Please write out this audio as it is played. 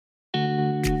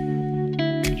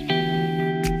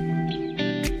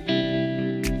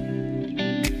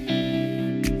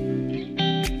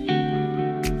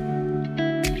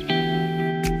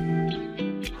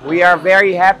We are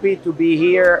very happy to be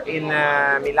here in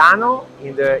Milano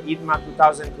in the ITMA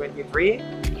 2023.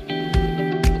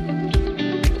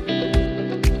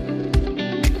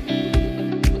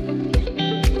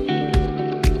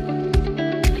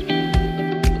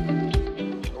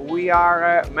 We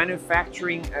are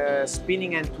manufacturing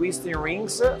spinning and twisting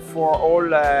rings for all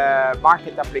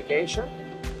market application,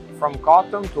 from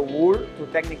cotton to wool to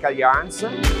technical yarns.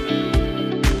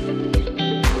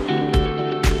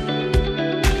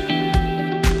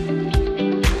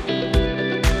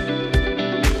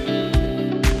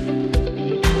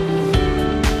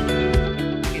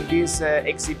 In this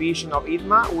exhibition of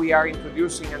ITMA, we are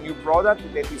introducing a new product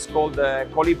that is called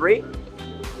COLIBRI.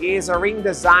 It is a ring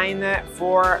design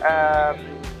for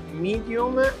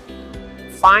medium,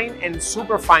 fine and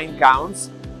super fine counts,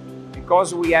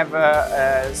 because we have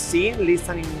seen,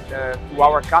 listening to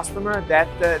our customer, that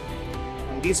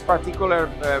in this particular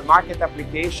market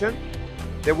application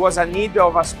there was a need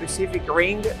of a specific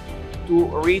ring to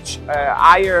reach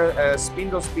higher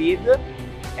spindle speed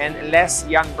and less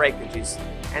yarn breakages.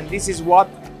 And this is what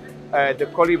the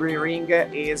COLIBRI Ring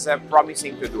is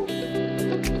promising to do.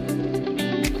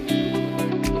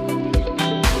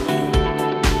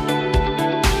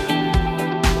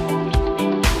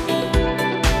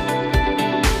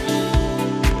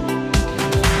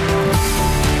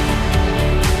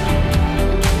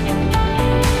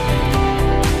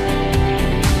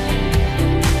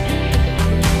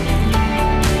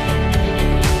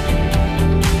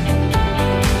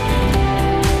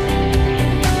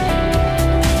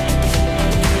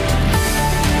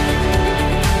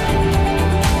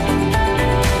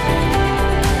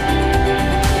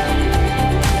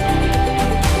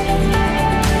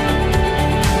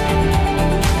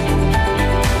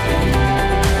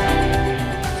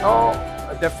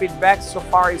 The feedback so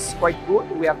far is quite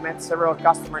good. We have met several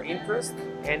customer interest,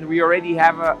 and we already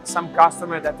have some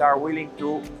customers that are willing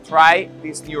to try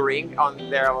this new ring on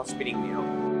their spinning mill.